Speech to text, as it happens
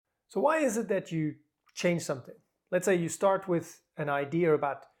So why is it that you change something? Let's say you start with an idea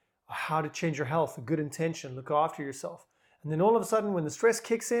about how to change your health, a good intention, look after yourself. And then all of a sudden when the stress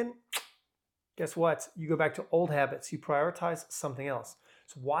kicks in, guess what? You go back to old habits. You prioritize something else.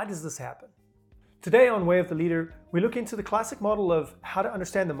 So why does this happen? Today on Way of the Leader, we look into the classic model of how to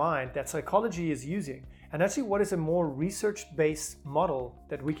understand the mind that psychology is using, and actually what is a more research-based model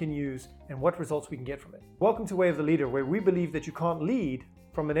that we can use and what results we can get from it. Welcome to Way of the Leader, where we believe that you can't lead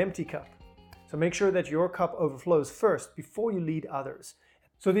from an empty cup. So make sure that your cup overflows first before you lead others.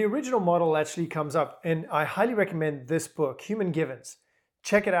 So the original model actually comes up, and I highly recommend this book, Human Givens.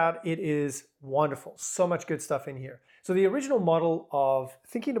 Check it out. It is wonderful. So much good stuff in here. So the original model of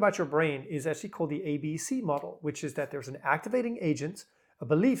thinking about your brain is actually called the ABC model, which is that there's an activating agent, a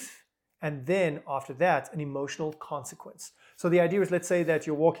belief, and then after that, an emotional consequence. So the idea is, let's say that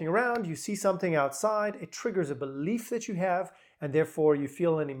you're walking around, you see something outside, it triggers a belief that you have, and therefore you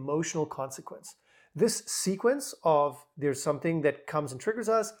feel an emotional consequence. This sequence of there's something that comes and triggers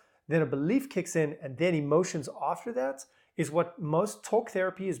us, then a belief kicks in, and then emotions after that is what most talk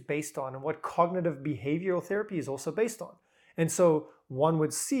therapy is based on and what cognitive behavioral therapy is also based on. And so one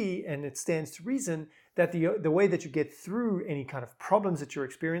would see, and it stands to reason, that the way that you get through any kind of problems that you're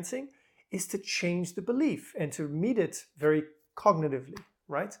experiencing is to change the belief and to meet it very cognitively,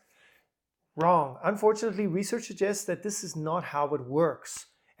 right? Wrong. Unfortunately, research suggests that this is not how it works.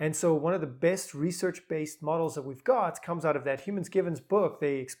 And so one of the best research-based models that we've got comes out of that Human Givens book.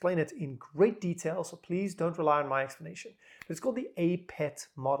 They explain it in great detail, so please don't rely on my explanation. But it's called the APET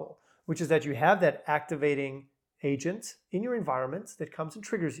model, which is that you have that activating agent in your environment that comes and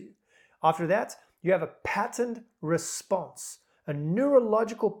triggers you. After that, you have a patterned response, a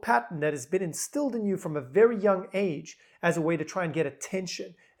neurological pattern that has been instilled in you from a very young age as a way to try and get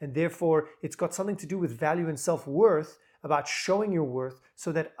attention. And therefore, it's got something to do with value and self-worth, about showing your worth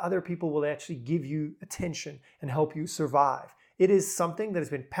so that other people will actually give you attention and help you survive. It is something that has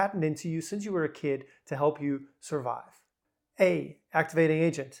been patterned into you since you were a kid to help you survive. A, activating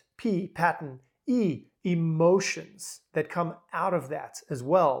agent. P, pattern. E, emotions that come out of that as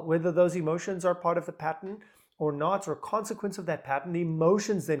well. Whether those emotions are part of the pattern or not, or a consequence of that pattern, the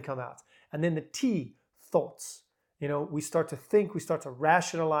emotions then come out. And then the T, thoughts. We start to think, we start to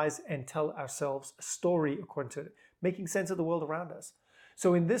rationalize and tell ourselves a story according to it, making sense of the world around us.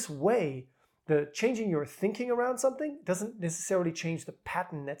 So in this way, the changing your thinking around something doesn't necessarily change the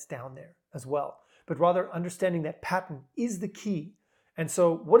pattern that's down there as well, but rather understanding that pattern is the key. And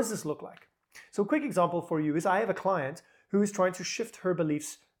so what does this look like? So a quick example for you is I have a client who is trying to shift her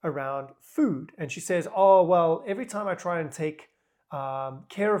beliefs around food. And she says, oh, well, every time I try and take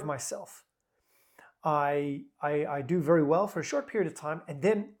care of myself, I do very well for a short period of time and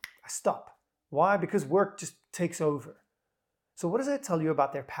then I stop. Why? Because work just takes over. So what does that tell you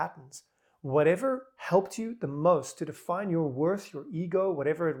about their patterns? Whatever helped you the most to define your worth, your ego,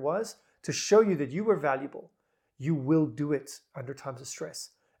 whatever it was, to show you that you were valuable, you will do it under times of stress.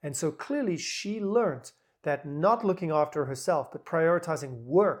 And so clearly she learned that not looking after herself, but prioritizing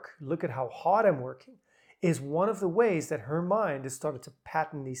work, look at how hard I'm working, is one of the ways that her mind has started to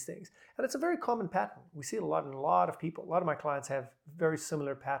pattern these things. And it's a very common pattern. We see it a lot in a lot of people. A lot of my clients have very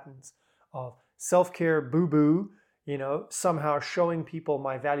similar patterns of self-care, boo-boo, somehow showing people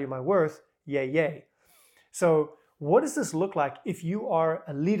my value, my worth, yay, yay. So what does this look like if you are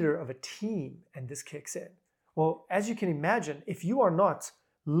a leader of a team and this kicks in? Well, as you can imagine, if you are not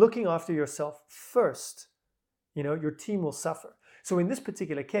looking after yourself first, your team will suffer. So in this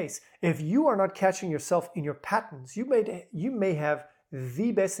particular case, if you are not catching yourself in your patterns, you may have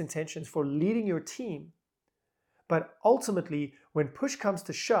the best intentions for leading your team. But ultimately, when push comes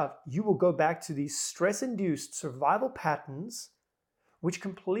to shove, you will go back to these stress-induced survival patterns, which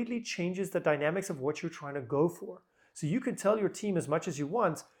completely changes the dynamics of what you're trying to go for. So you can tell your team as much as you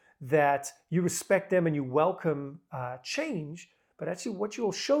want that you respect them and you welcome change, but actually what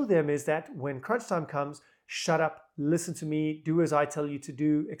you'll show them is that when crunch time comes, shut up, listen to me, do as I tell you to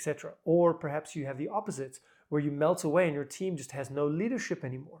do, etc. Or perhaps you have the opposite, where you melt away and your team just has no leadership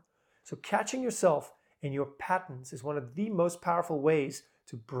anymore. So catching yourself in your patterns is one of the most powerful ways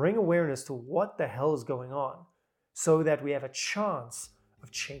to bring awareness to what the hell is going on so that we have a chance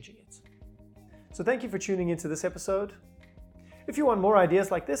of changing it. So thank you for tuning into this episode. If you want more ideas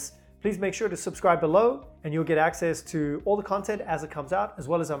like this, please make sure to subscribe below and you'll get access to all the content as it comes out, as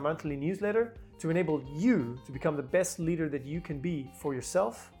well as our monthly newsletter to enable you to become the best leader that you can be for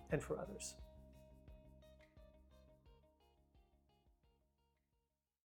yourself and for others.